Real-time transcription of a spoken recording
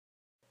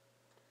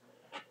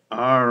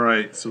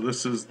Alright, so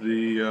this is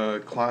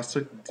the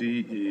classic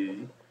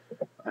DE.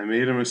 I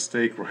made a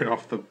mistake right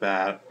off the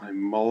bat. I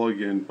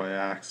mulliganed by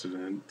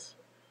accident.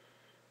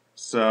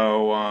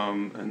 So,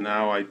 and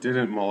now I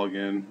didn't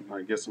mulligan.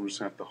 I guess I'm just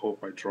going to have to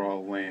hope I draw a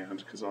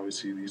land, because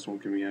obviously these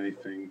won't give me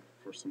anything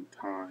for some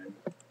time.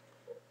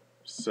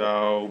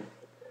 So,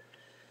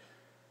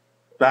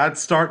 bad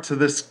start to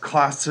this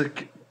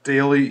classic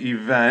daily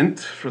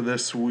event for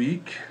this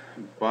week,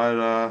 but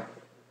I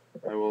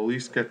will at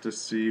least get to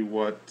see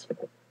what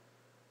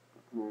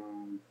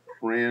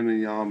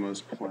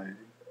Pranayama's playing.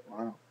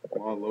 Wow, a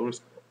lot of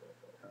lotus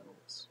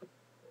petals.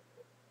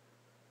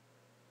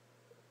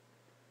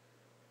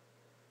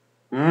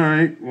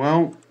 Alright,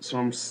 well, so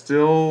I'm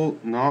still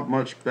not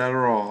much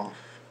better off.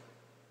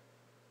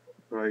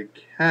 But I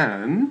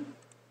can,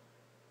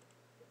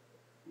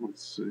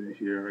 let's see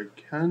here, I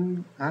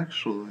can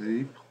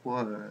actually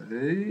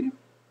play,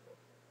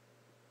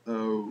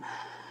 oh,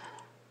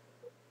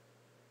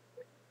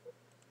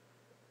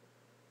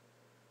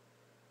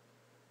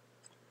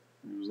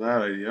 what was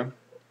that idea?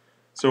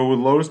 So with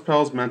Lotus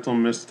Petal's mental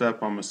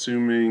misstep, I'm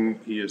assuming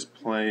he is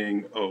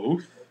playing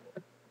Oath.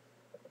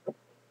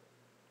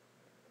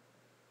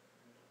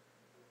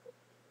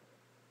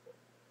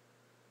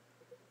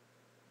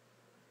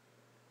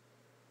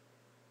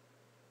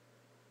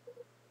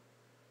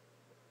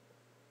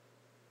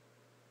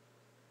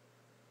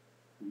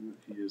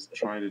 He is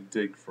trying to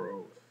dig for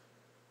Oath.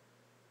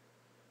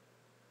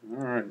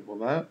 Alright, well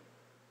that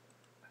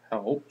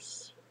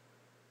helps.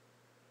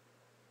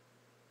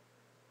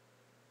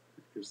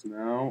 Because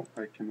now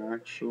I can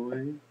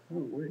actually,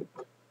 oh wait.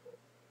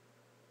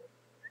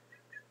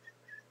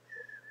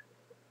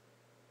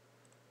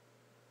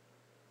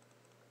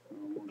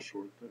 I'm one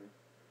short there.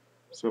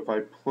 So if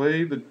I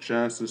play the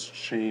Genesis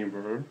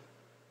Chamber,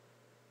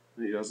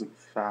 and he doesn't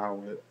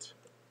foul it,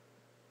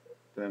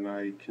 then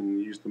I can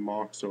use the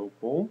Mox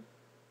Opal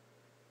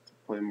to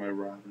play my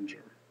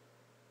Ravager.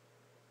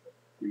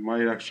 He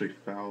might actually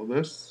foul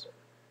this,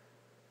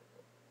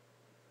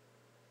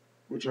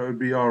 which I would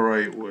be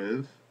alright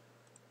with.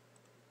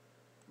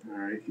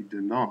 Alright, he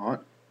did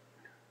not.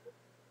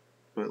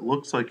 But it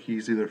looks like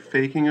he's either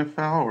faking a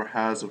foul or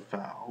has a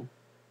foul.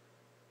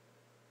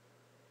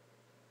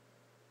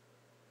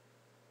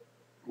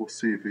 We'll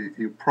see if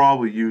he'll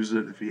probably use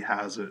it if he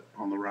has it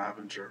on the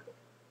Ravager.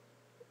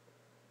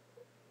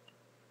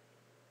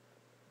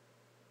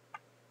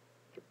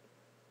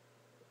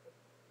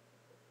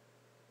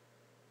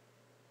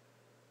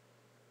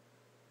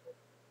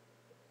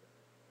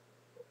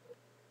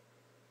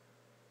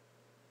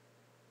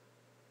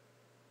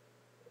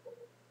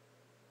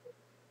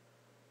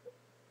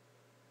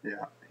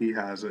 Yeah, he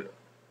has it.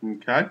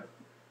 Okay.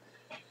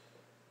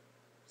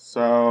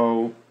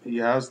 So he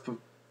has the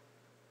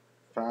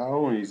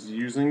foul and he's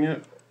using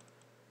it.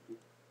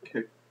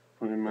 Kick,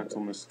 putting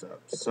mental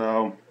misstep.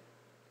 So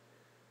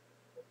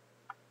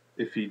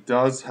if he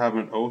does have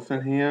an Oath in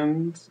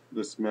hand,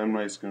 this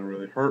Memnite is going to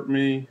really hurt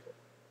me.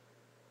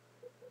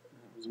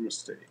 That was a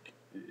mistake.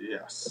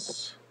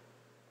 Yes.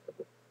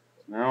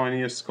 Now I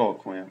need a Skull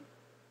Clamp.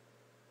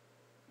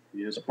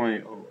 He is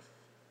playing Oath.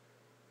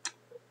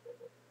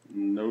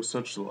 No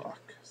such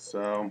luck.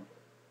 So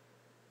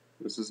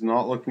this is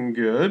not looking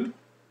good.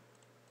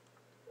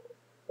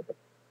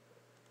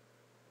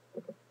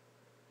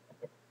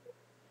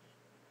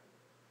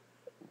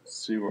 Let's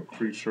see what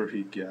creature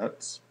he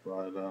gets,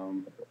 but at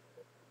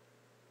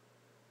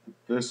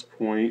this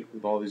point,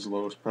 with all these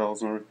Lotus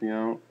Petals and everything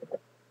out,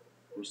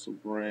 Crystal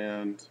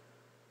Brand,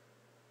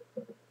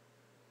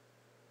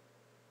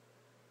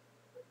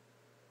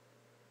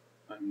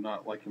 I'm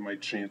not liking my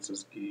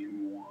chances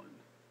game one.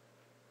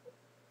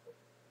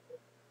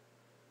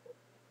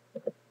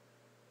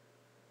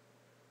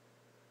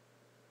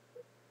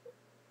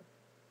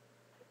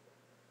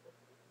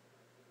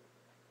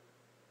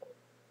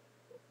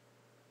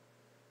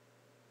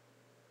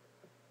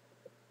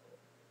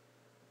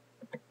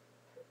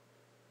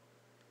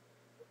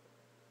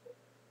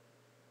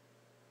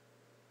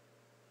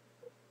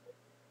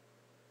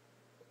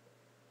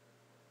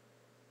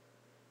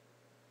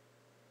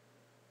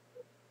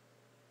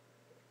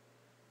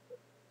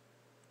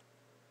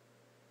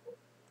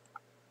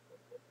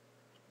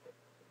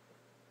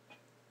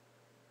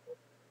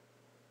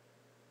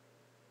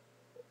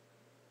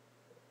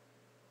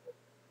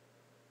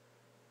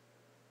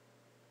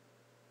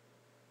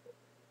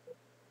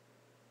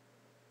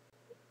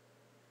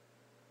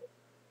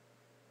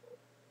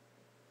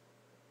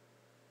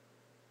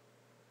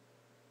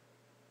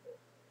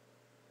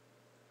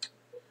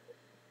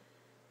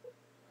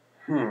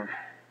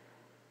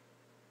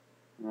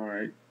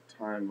 Alright,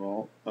 Time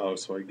Vault. Oh,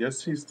 so I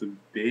guess he's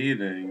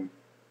debating.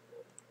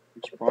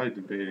 He's probably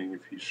debating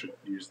if he should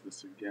use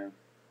this again.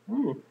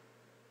 Ooh.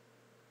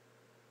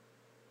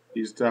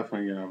 He's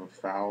definitely going to have a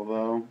foul,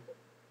 though.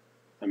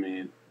 I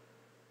mean,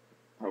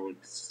 I would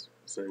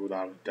say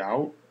without a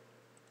doubt.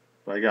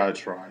 But I gotta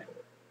try.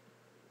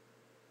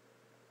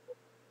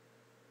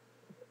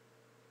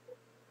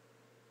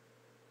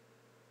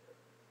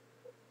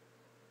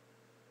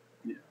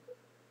 Yeah.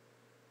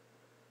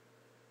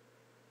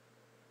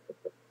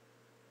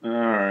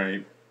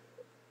 Alright.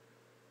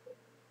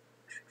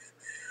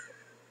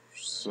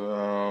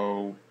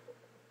 So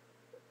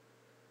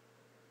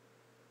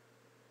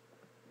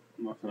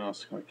nothing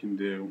else I can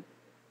do.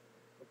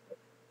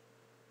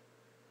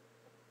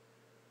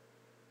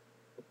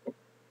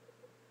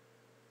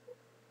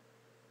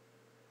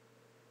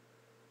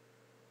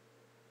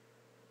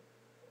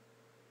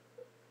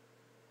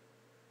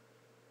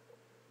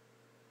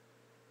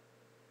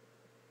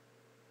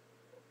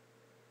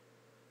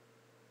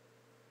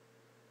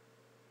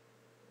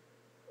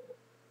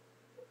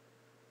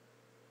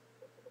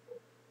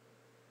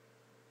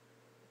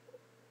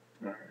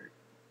 Alright.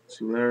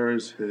 So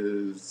there's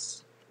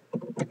his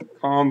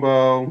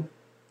combo.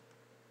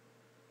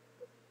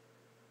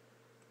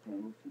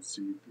 We can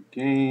see the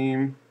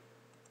game.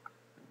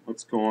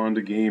 Let's go on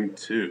to game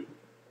 2.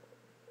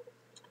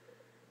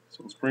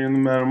 So let's bring in the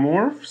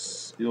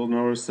Metamorphs. You'll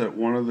notice that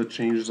one of the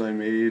changes I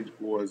made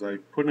was I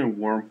put in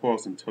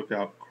Wormcoils and took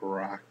out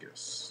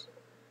Caracas.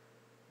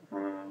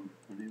 I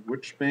need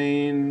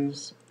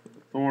Witchbanes, put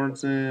the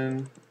Thorns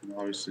in, and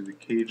obviously the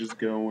cages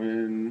go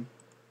in.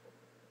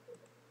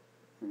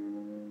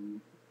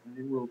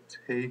 I will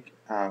take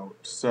out,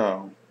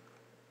 so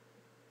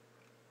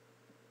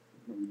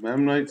the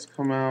Memnites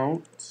come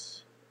out,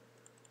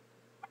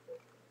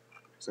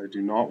 because I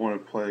do not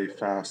want to play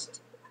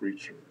fast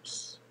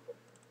creatures.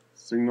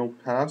 Signal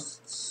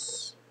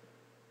Pests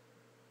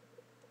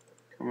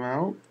come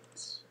out.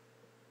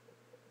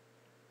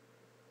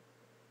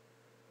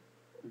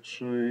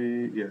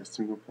 Actually, yeah,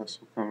 Signal Pests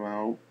will come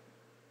out.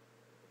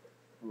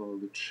 Although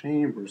the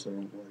Chambers I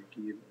don't like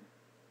either.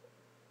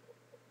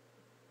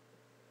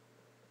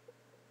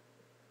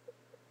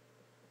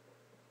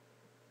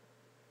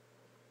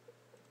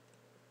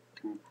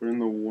 I'll put in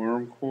the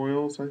Worm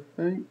Coils, I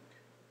think.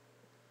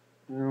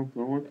 No,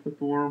 don't want to put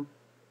the Worm.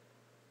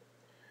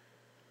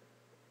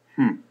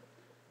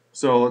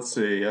 So let's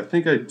see. I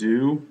think I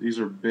do. These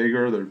are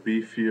bigger, they're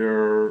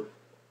beefier,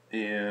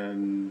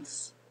 and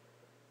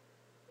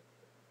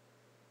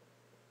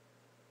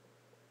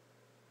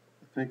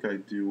I think I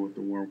do want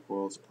the Worm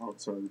Coils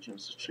outside the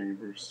Justice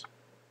Chambers.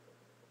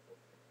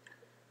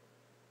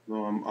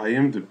 Though I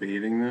am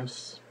debating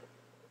this.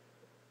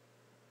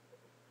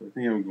 I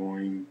think I'm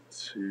going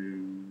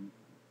to.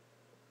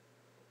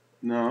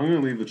 No, I'm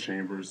going to leave the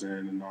Chambers in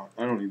and not.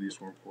 I don't need these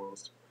Worm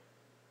Coils.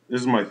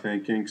 This is my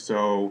thinking.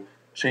 So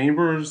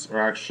Chambers are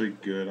actually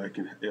good.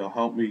 It'll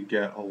help me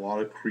get a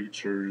lot of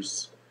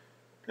creatures.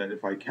 That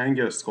if I can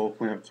get a Skull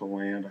Clamp to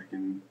land, I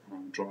can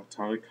draw a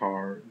ton of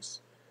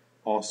cards.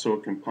 Also,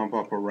 it can pump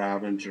up a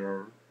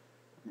Ravager,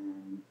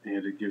 and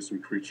it gives me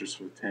creatures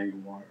for the Tangle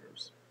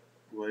Wires.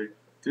 Well, I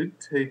did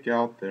take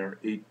out there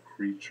 8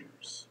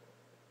 creatures.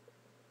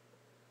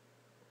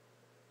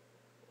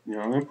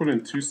 Yeah, I'm going to put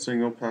in 2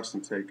 Signal Pests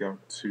and take out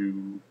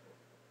 2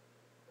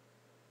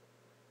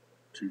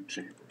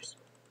 Chambers.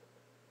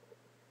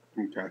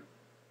 Okay.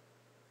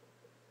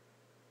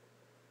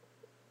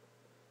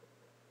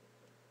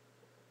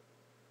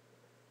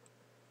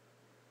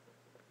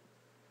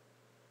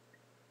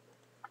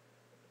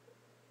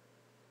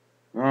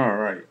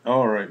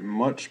 Alright,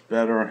 much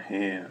better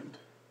hand.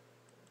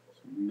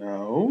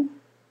 No.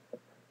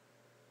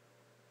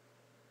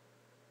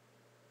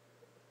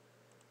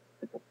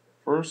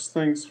 First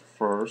things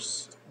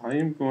first, I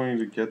am going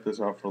to get this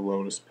out for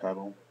Lotus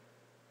Petal.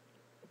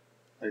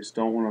 I just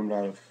don't want him to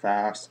have a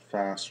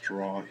fast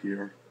draw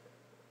here.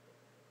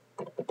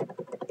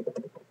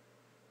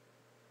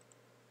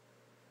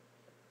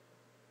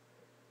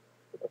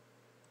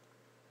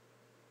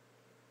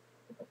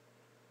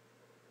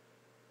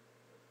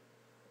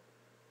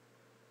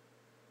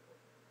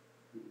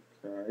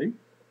 Okay.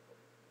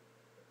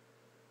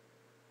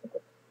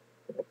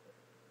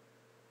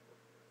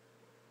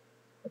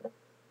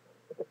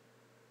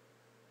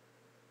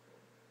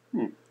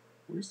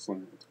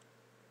 Wasteland.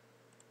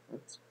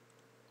 That's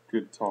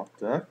good top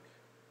deck.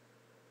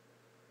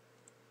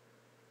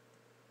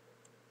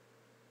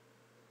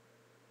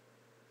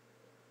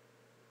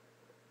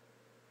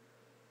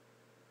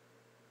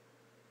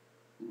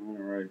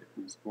 Alright,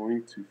 he's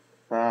going to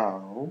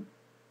foul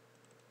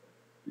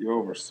the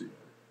Overseer,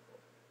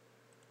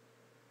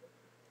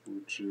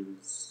 which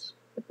is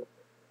a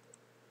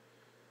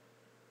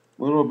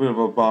little bit of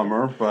a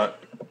bummer,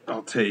 but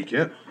I'll take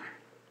it.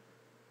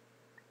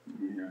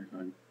 Yeah,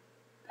 I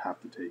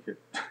have to take it.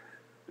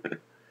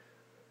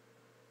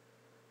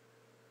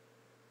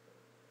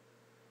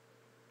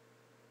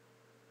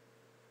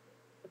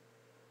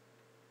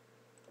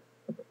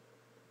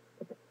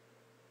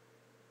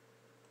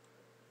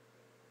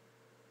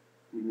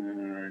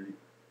 Alrighty.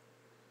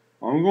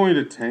 I'm going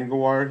to Tangle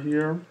Wire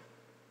here,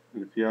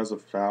 and if he has a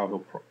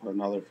foul,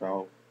 another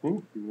foul.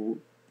 Ooh,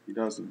 he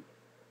doesn't.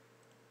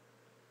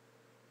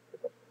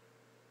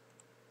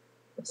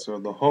 So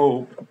the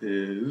hope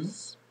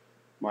is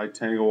my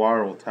Tangle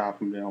Wire will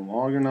tap him down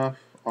long enough,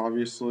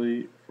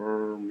 obviously,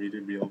 for me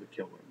to be able to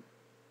kill him.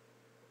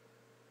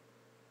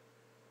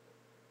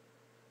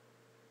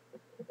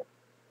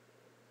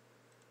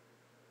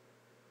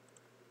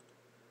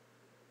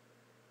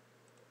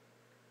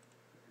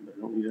 And I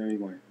don't need any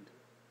lands.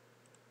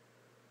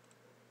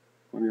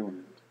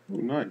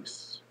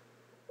 nice.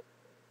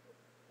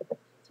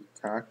 Let's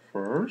attack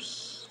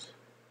first.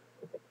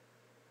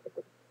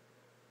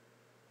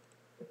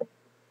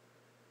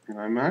 And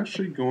I'm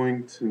actually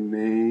going to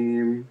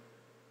name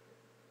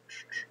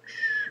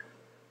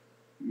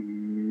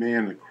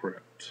Mana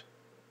Crypt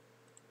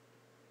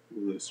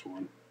with this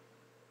one.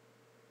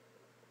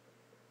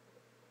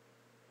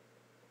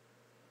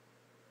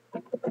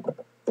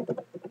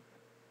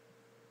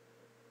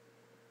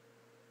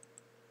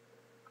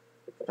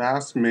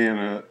 Fast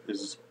mana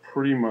is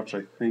pretty much,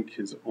 I think,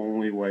 his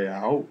only way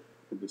out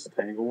with this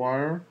Tangle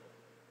Wire.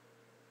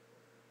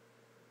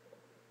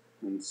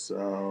 And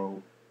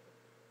so,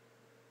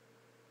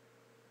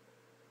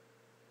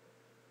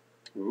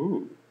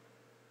 ooh,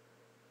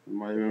 that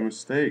might have been a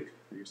mistake.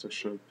 I guess I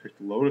should have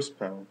picked Lotus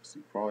Petal because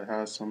he probably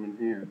has some in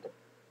hand.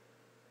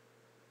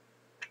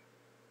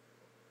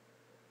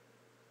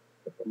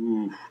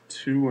 Ooh,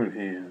 2 in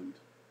hand.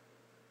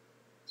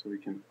 So we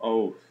can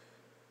Oath.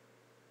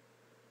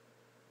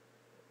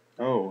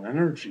 Oh,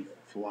 Energy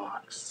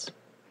Flux.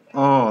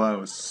 Oh, that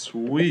was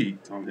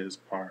sweet on his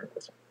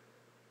part.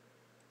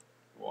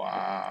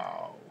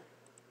 Wow.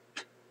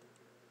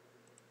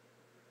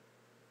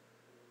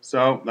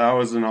 So, that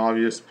was an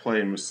obvious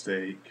play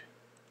mistake.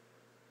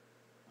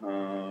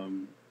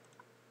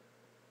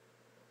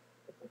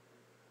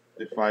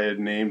 If I had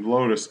named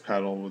Lotus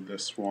Petal with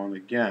this one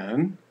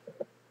again,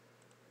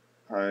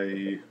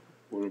 I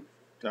would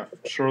have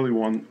surely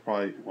won,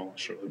 probably, well, not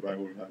surely, but I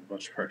would have had a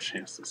much better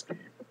chance this game.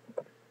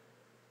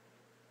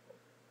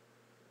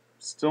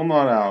 Still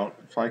not out.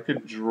 If I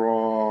could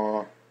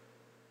draw...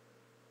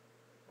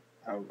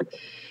 Ouch.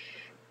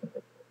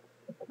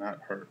 That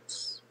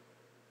hurts.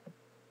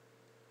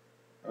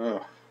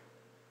 Ugh.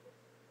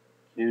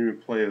 Can't even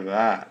play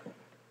that.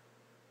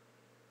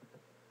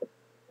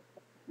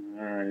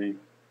 Alright.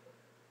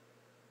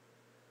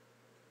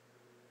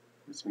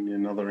 It's going to be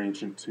another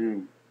Ancient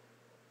Tomb.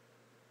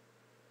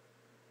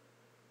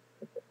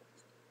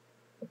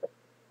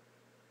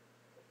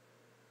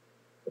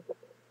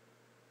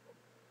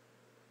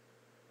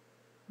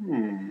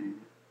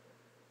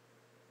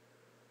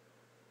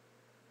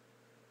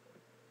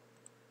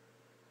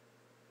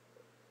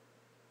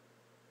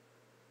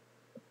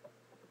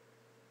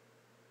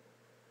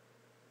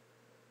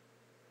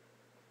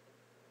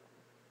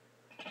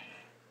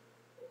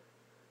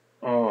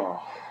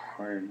 Oh,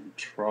 I'm in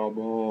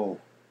trouble.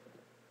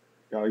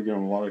 Gotta give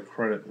him a lot of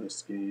credit in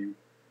this game.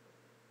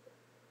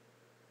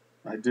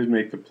 I did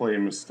make the play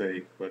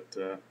mistake, but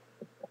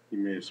he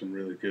made some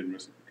really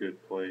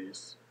good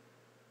plays.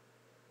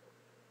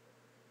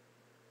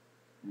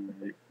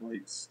 Alright,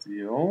 Light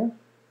Steel.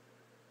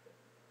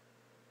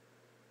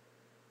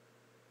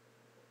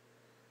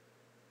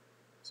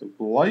 So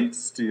Blight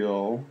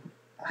Steel,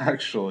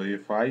 actually,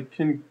 if I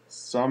can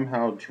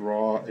somehow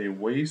draw a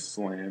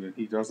Wasteland and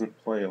he doesn't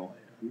play a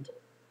land,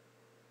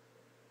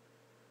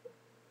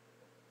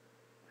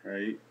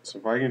 right? So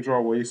if I can draw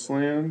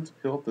Wasteland,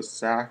 he'll have to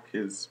sack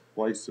his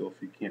Blight Steel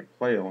if he can't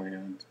play a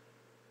land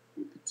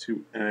with the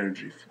 2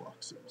 Energy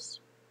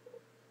Fluxes,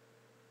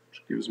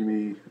 which gives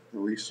me at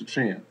least a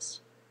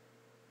chance.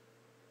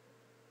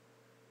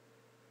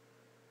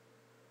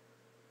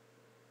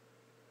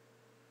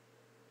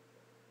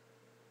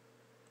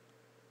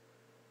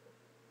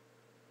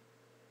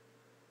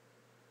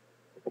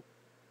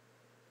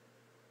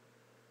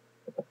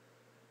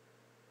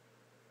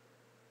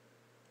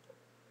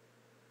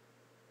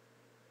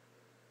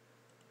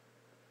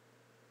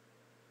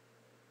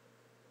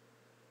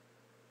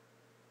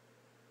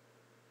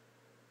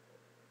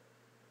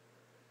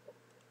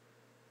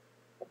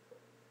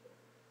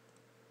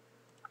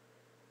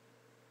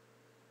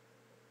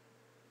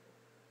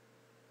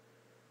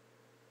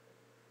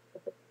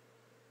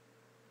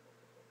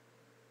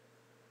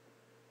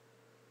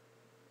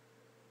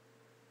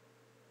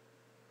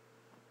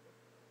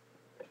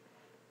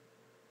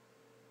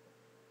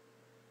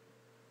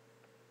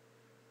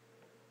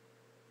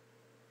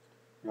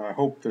 Now I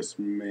hope this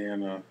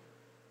mana,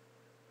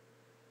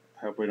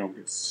 I hope I don't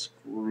get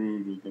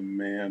screwed with the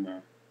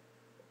mana.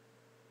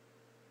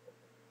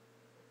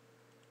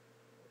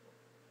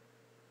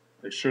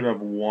 I should have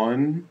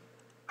 1.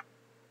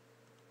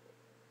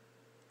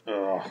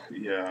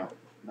 Yeah,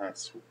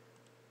 that's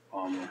a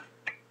bummer.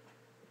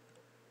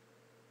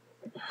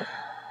 I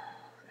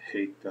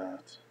hate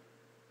that.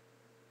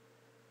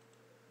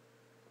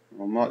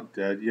 Well, I'm not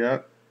dead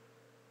yet.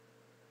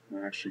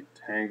 I'm actually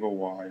Tangle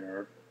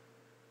Wire.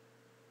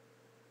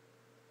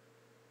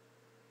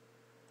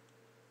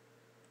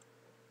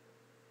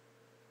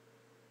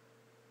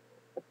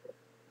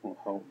 Will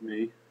help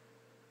me.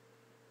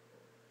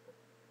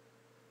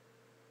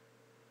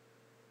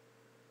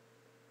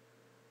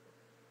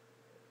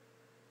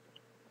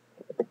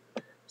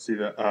 See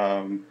that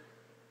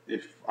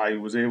if I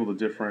was able to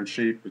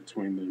differentiate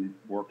between the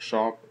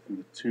Workshop and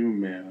the Tomb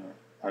mana,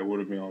 I would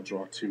have been able to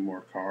draw 2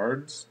 more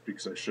cards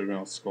because I should have been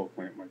able to Skull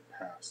Plant my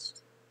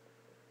past.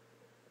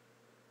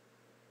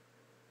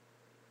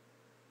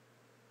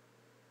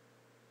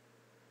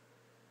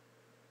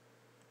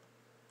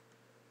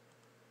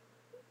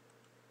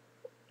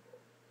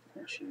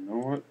 Actually, you know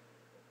what?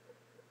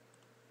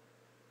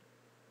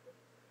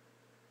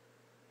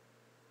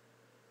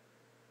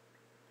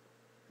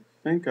 I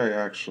think I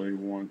actually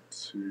want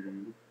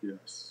to,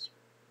 yes,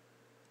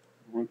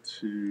 I want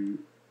to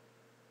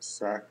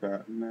sack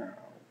that now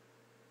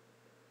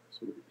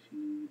so that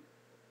he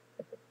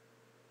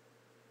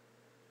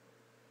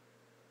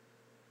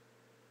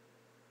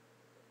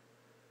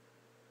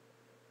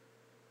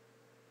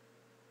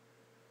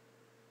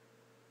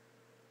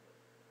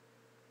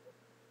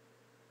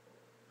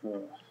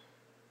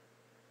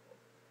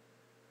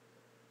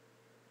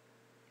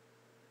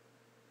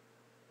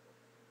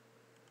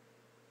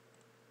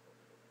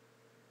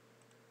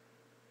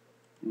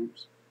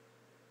oops.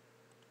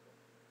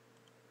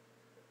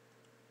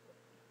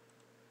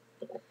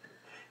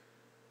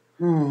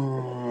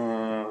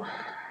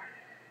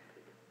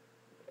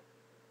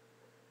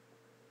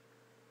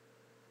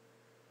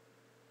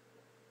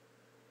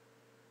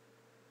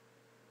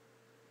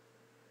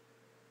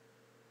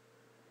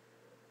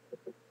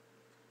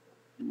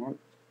 Not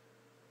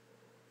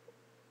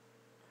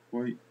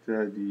quite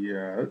dead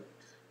yet.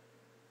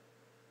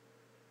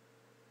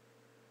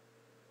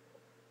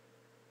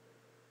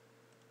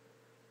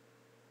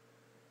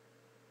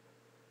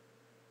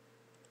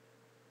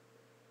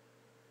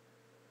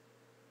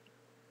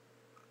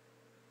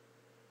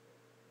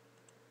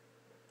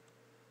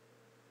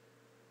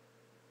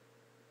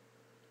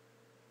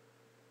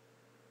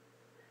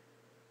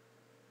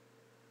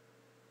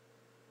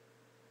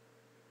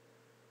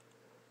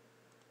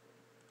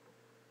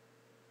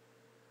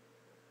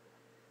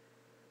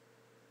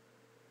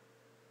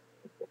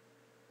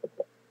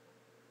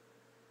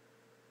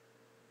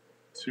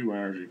 Two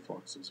energy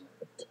fluxes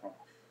are tough.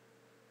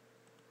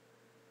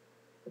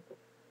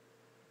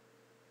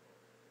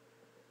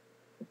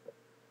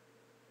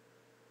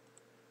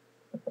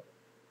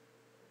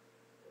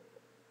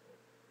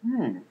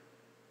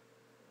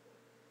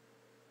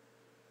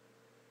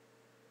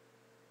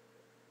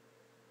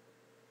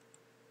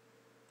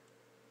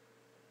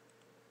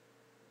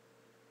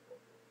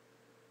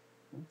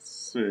 Let's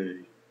see.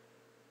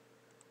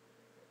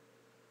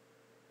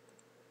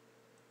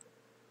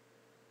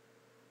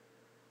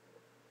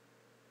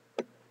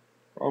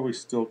 Probably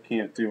still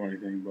can't do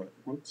anything, but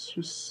let's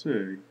just see.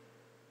 You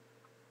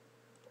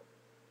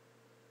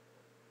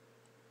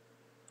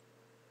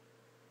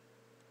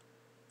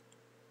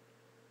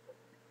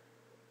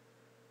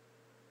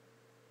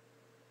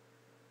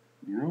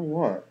know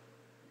what?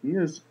 He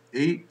has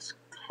 8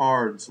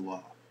 cards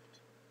left.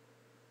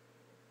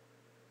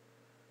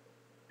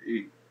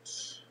 8.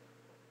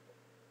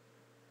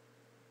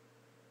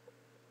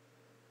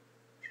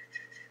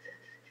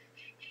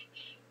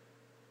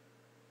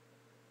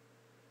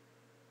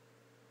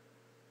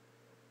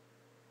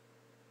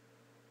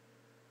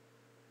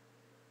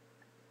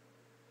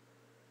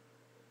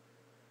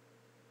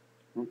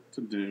 What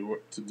to do,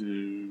 what to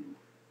do.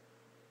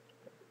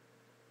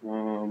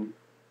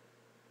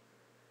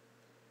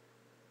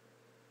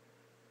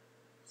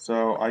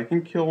 So I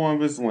can kill one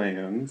of his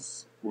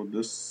lands with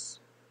this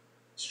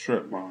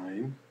strip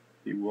mine.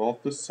 He will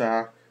have to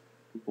sack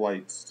the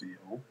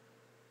Blightsteel.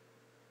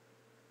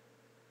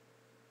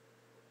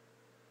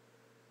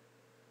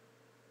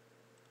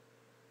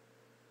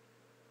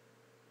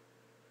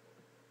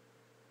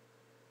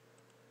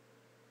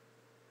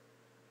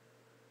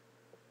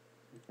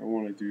 I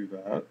want to do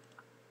that.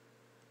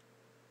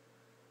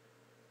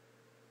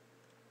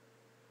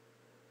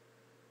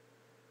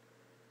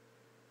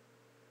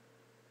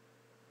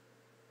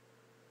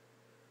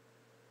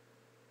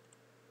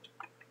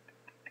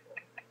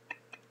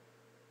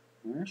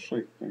 I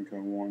actually think I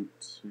want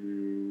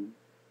to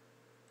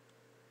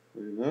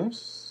play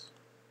this,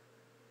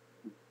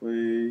 and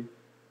play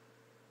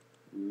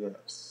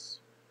this.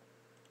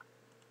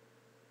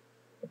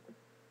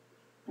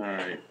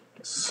 Alright,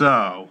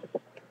 so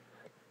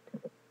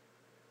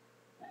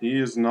he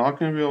is not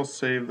going to be able to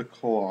save the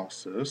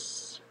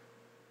Colossus.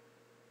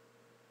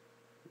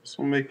 This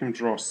will make him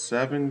draw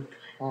 7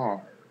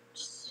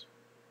 cards,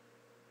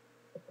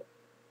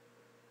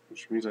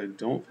 which means I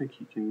don't think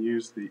he can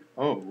use the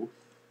Oath.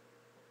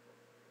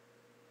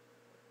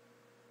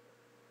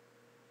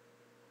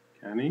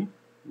 Can he?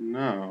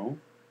 No.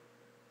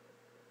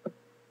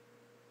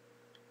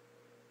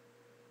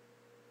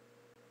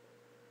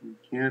 He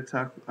can't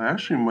attack. I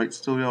actually might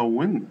still be able to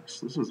win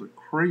this. This is a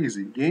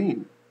crazy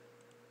game.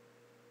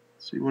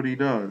 Let's see what he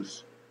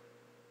does.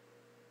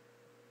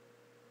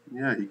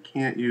 Yeah, he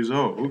can't use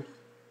Oath.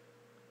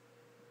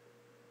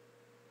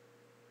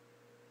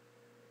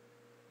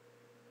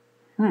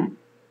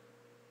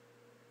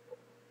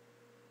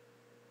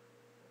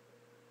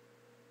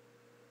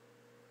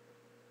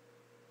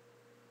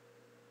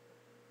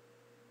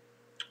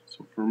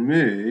 So for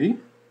me,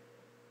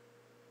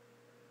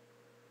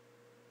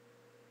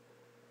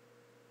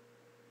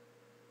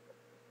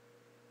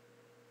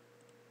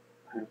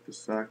 I have to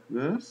sack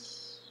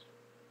this.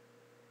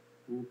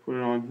 We'll put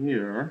it on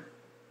here.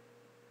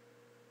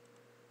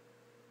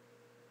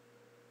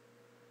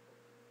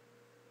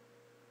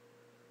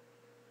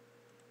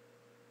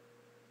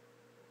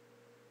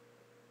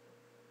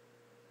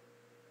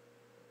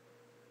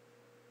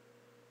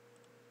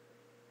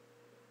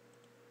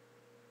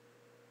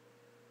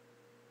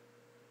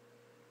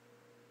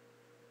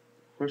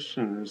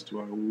 question is, do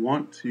I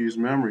want to use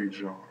Memory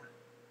Jar?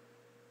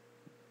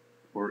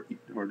 Or do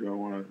I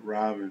want to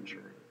Ravager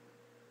it?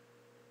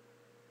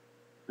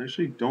 I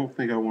actually don't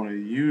think I want to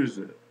use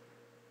it.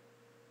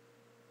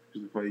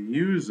 Because if I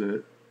use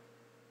it,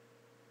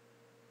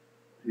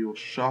 he'll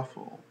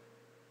shuffle.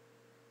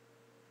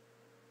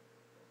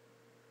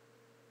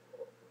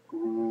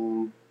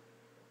 And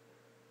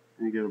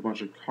you get a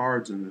bunch of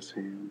cards in this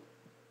hand.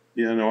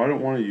 Yeah, no, I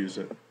don't want to use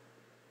it.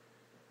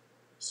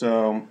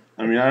 So,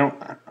 I mean,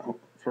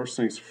 first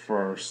things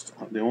first,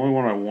 the only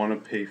one I want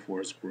to pay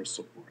for is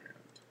Bristlebrand.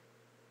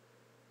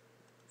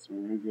 So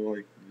I'm going to go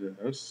like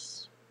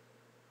this.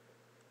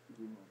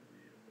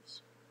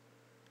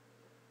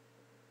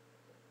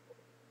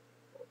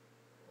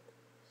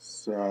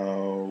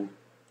 So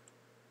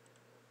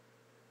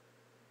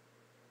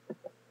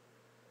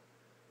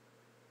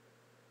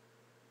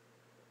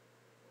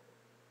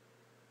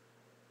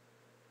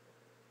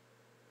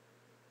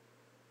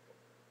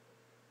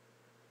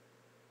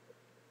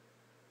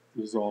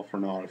this is all for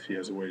naught if he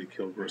has a way to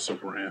kill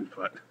Bristlebrand,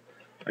 but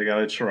I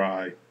gotta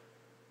try.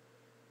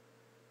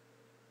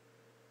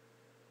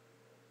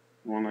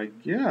 Well, I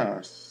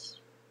guess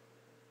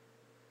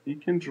he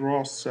can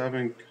draw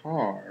 7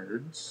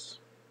 cards.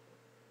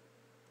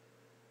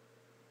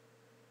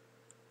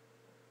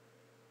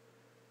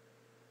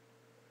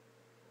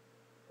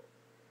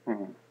 Huh.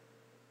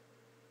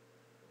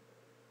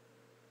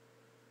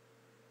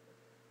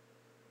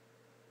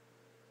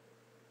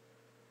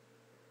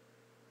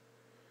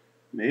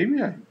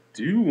 Maybe I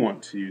do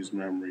want to use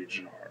Memory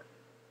Jar.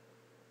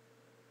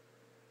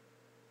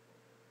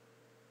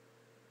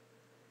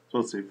 So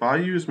let's see, if I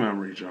use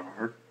Memory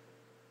Jar,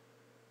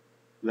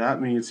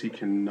 that means he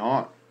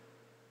cannot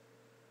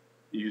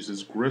use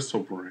his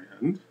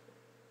Bristlebrand.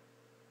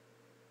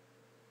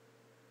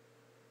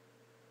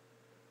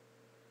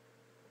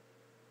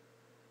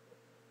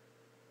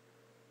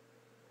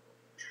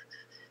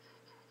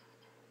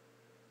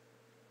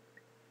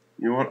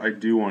 You know what? I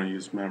do want to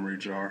use Memory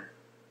Jar.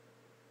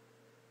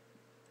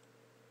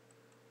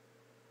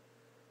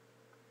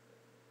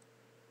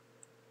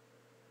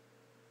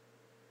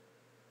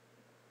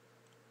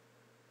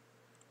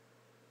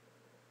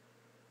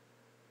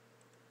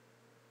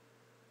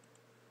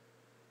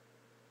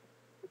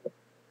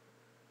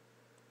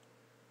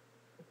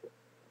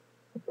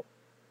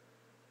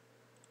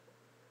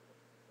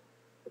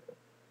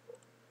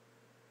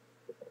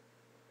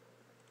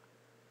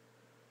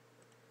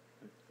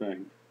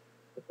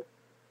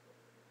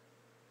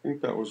 I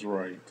think that was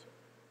right.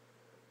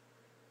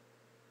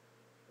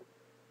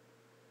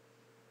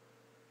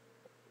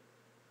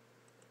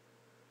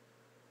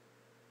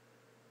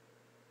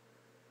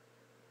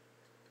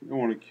 I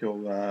want to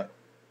kill that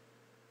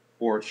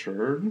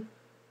orchard.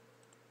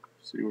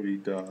 See what he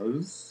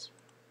does.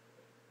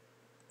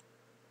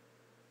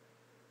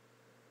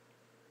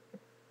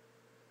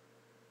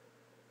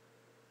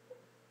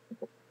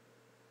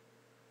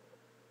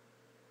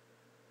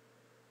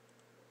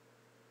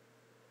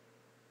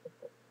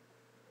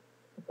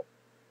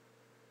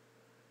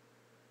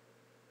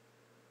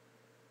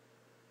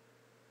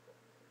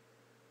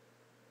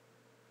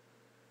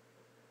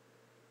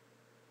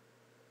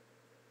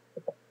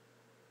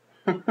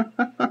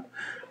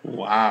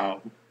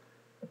 Wow.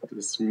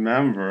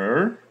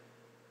 Dismember.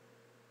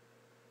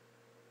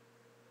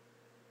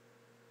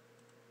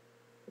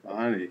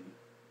 Funny.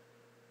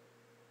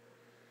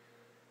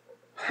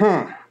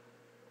 Huh.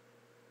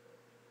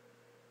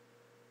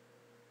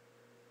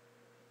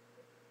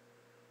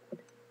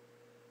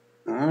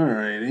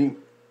 Alrighty.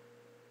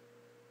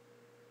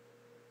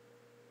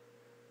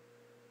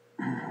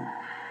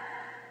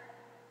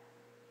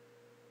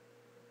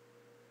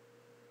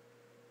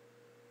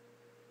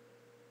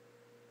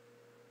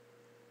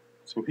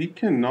 So he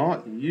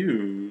cannot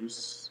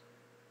use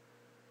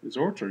his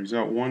orchard. He's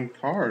got 1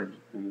 card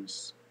in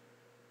his.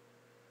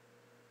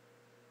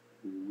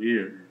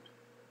 Weird.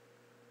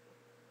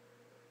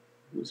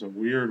 It was a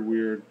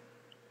weird.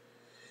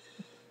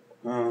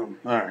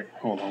 Alright,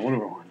 hold on. What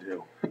do I want to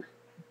do?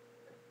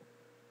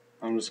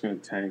 I'm just going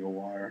to tangle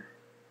wire.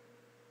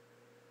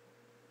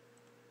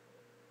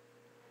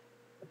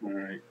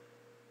 Alright.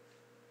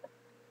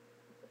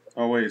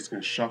 Oh, wait, it's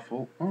going to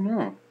shuffle. Oh,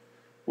 no.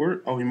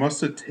 Oh, he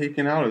must have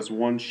taken out his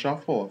 1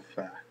 shuffle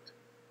effect.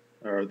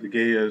 Or the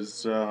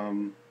Gaia's,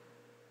 for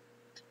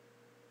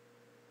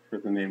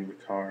the name of the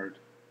card.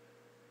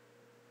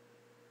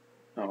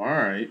 Oh,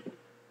 alright.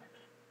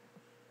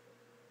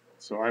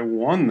 So I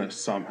won this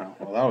somehow.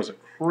 Well, that was a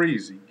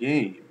crazy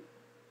game.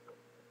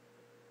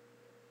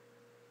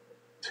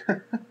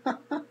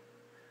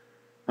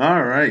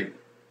 Alright.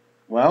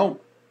 Well,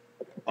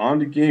 on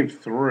to game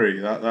 3.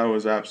 That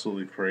was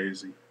absolutely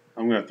crazy.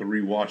 I'm going to have to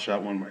rewatch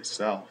that one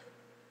myself.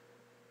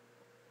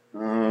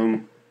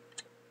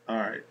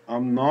 Alright.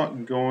 I'm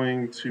not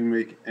going to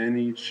make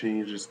any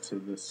changes to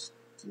this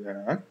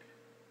deck.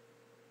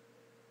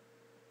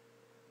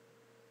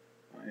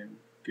 I am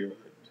good.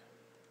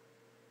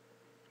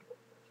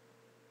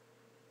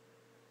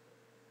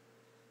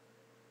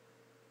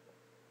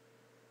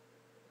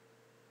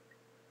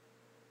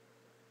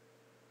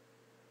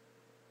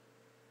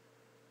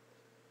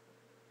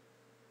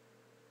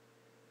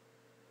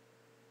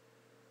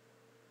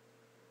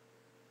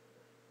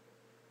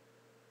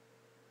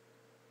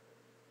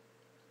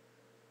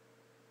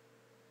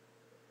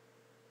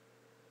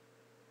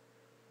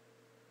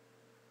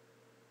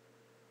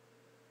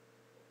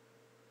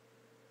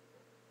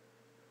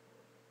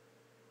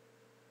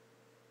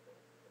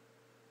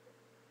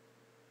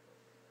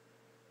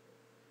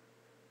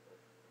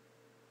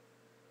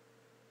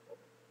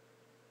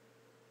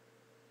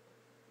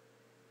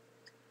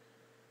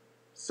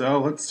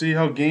 So let's see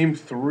how game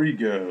 3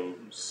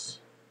 goes.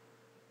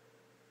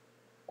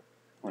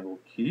 I will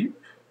keep.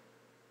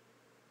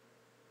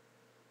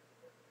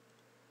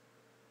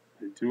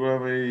 I do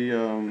have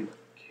a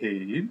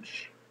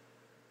cage.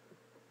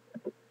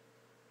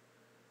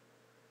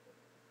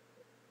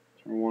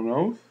 Turn 1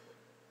 oath.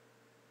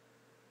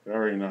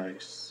 Very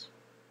nice.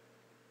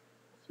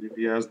 See if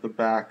he has the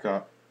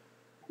backup.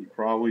 He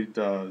probably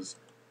does.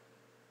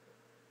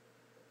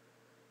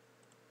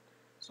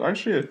 So I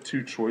actually had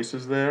 2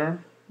 choices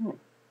there. Oh,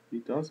 he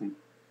doesn't.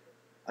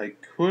 I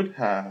could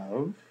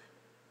have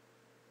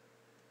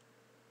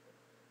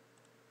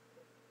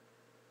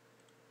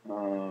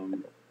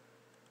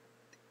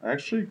I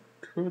actually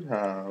could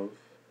have,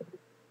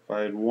 if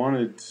I had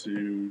wanted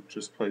to,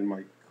 just play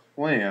my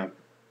clamp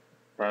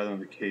rather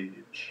than the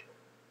cage.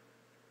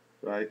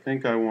 But I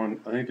think I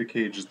think the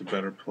cage is the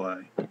better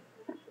play.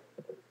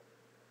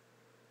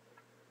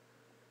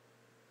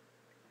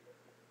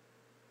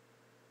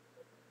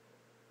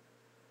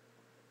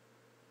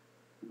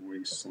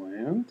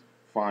 Wasteland.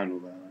 Fine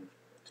with that. I have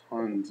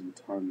tons and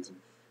tons of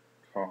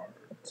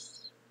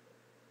cards.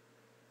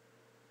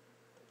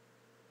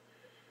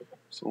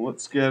 So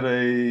let's get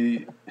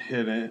a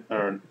hidden,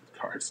 or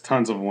cards,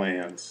 tons of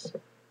lands.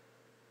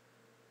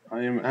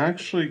 I am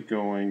actually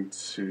going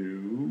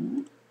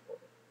to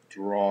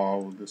draw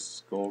with the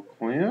skull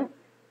clamp.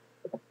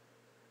 I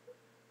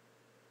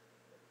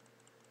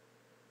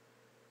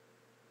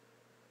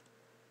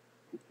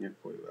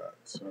can't play that,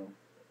 so.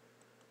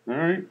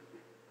 Alright.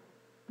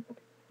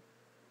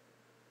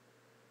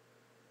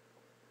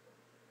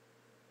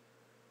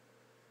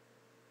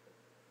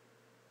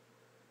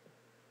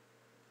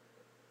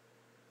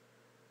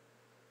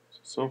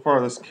 So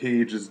far this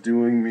cage is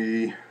doing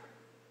me,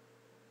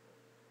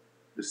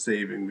 is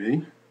saving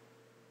me.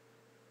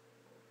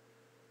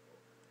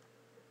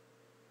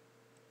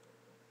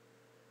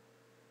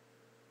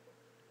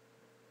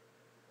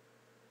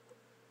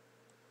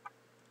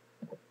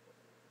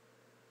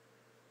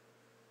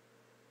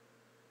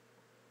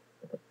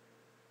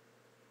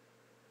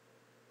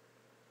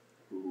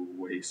 Ooh,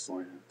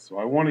 wasteland. So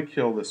I want to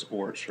kill this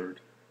orchard,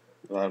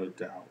 without a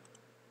doubt.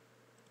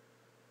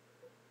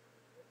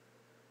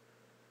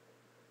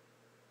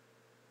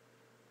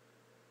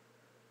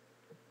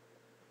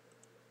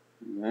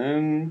 And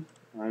then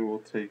I will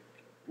take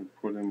and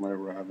put in my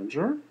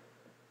Ravager.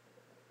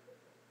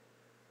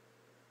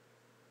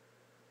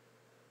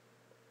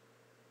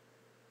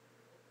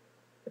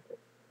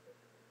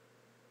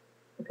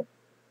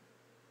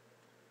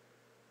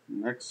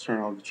 Next turn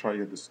I'll try to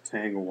get this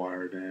Tangle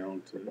Wire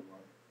down to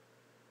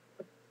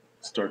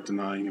start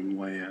denying him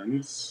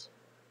lands.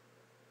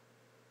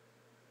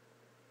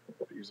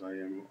 Because I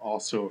am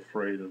also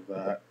afraid of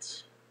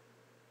that.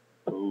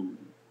 Oh.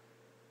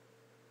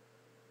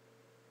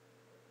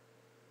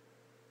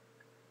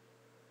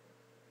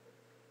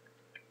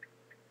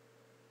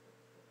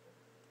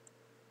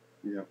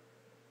 Yep.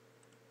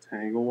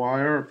 Tangle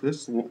Wire.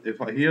 If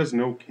he has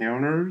no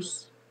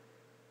counters,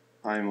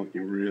 I am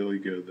looking really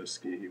good this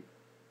game.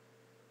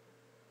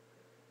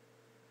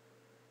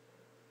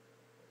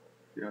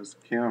 If he has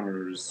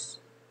counters,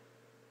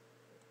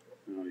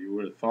 you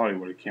would have thought he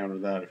would have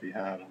countered that if he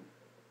had them.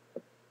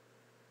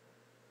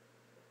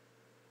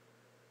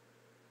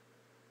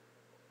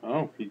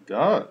 Oh, he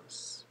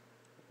does.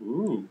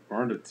 Ooh,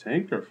 burned a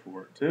tinker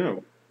for it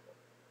too.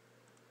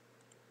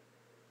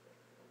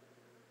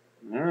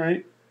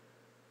 Alright.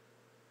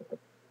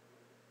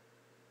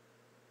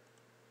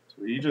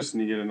 So he just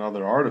needed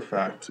another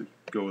artifact to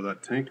go with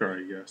that tinker,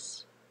 I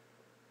guess.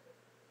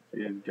 If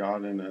he had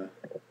gotten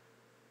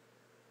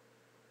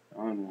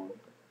on one.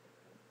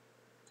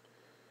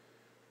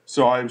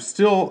 So I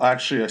still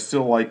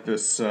like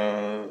this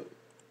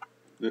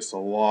this a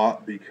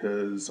lot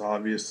because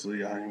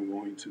obviously I am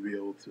going to be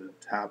able to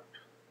tap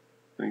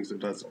things that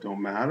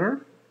don't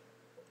matter,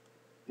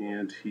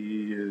 and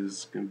he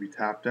is going to be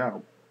tapped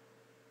out.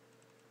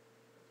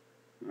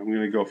 I'm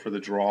going to go for the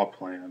draw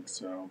plan.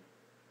 So,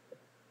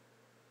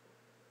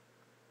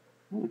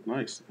 oh,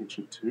 nice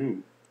ancient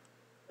tomb.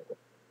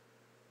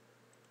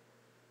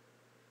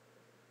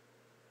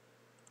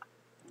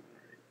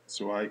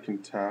 So I can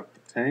tap the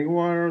Tangle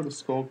Wire, the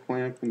Skull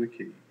Clamp, and the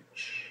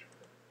Cage.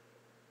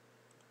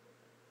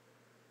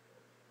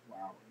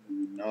 Wow,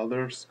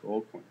 another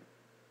Skull Clamp.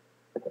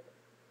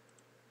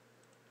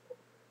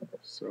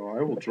 So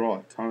I will draw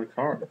a ton of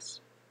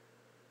cards.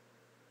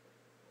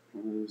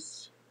 That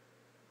is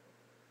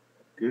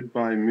good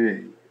by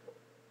me.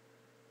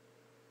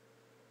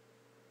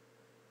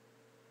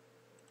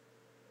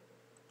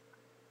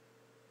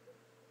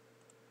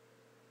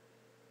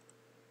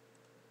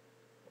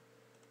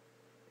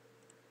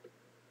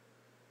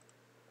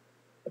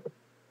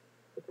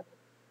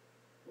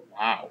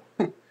 Wow.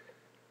 I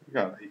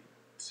got a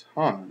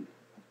ton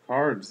of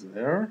cards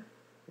there.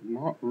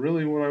 Not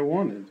really what I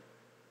wanted.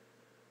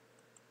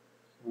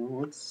 So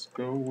let's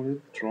go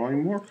with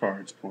drawing more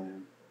cards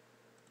plan.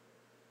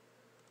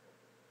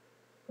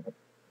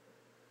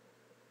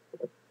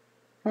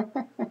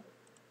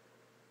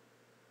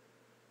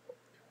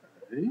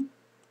 Okay.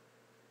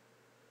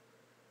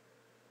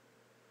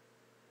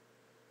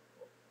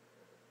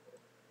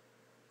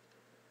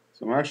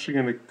 So I'm actually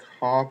going to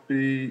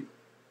copy.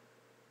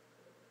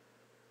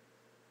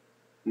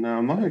 No,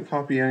 I'm not going to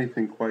copy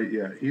anything quite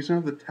yet. He's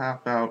going to have to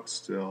tap out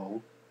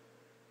still.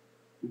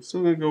 I'm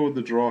still going to go with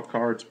the draw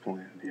cards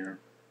plan here.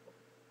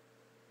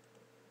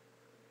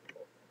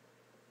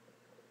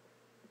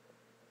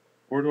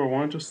 Or do I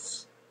want to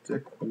just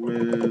stick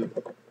with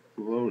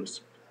Lotus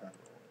Petal?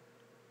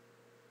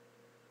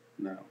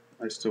 No,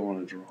 I still want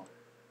to draw.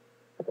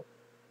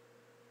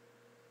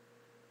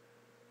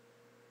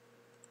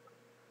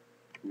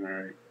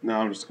 Alright,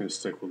 now I'm just going to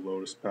stick with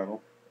Lotus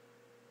Petal.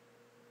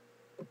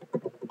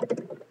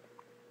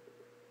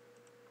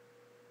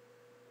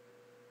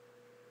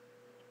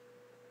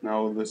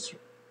 Now with this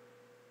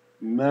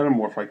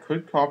Metamorph, I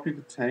could copy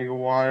the Tangle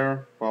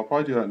Wire, but I'll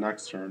probably do that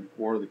next turn.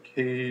 Or the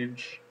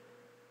Cage.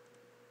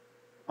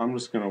 I'm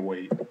just going to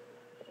wait.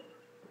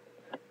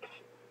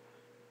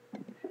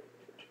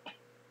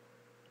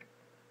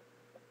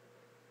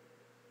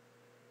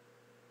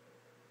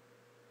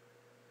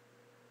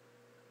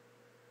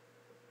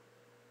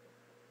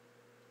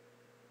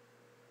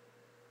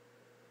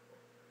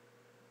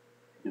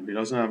 And he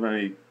doesn't have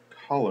any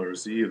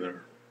colors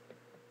either.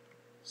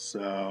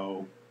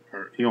 So,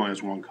 or he only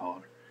has one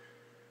color.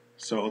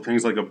 So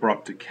things like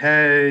Abrupt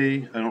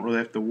Decay, I don't really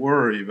have to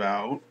worry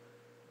about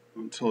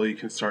until you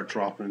can start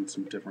dropping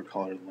some different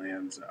colored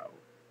lands out.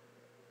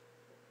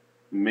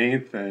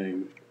 Main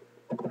thing,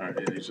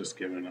 alright, he's just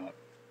giving up.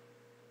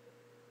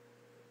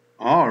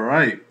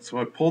 Alright, so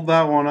I pulled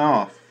that one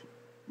off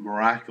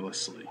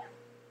miraculously.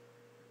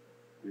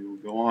 We will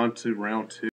go on to round 2.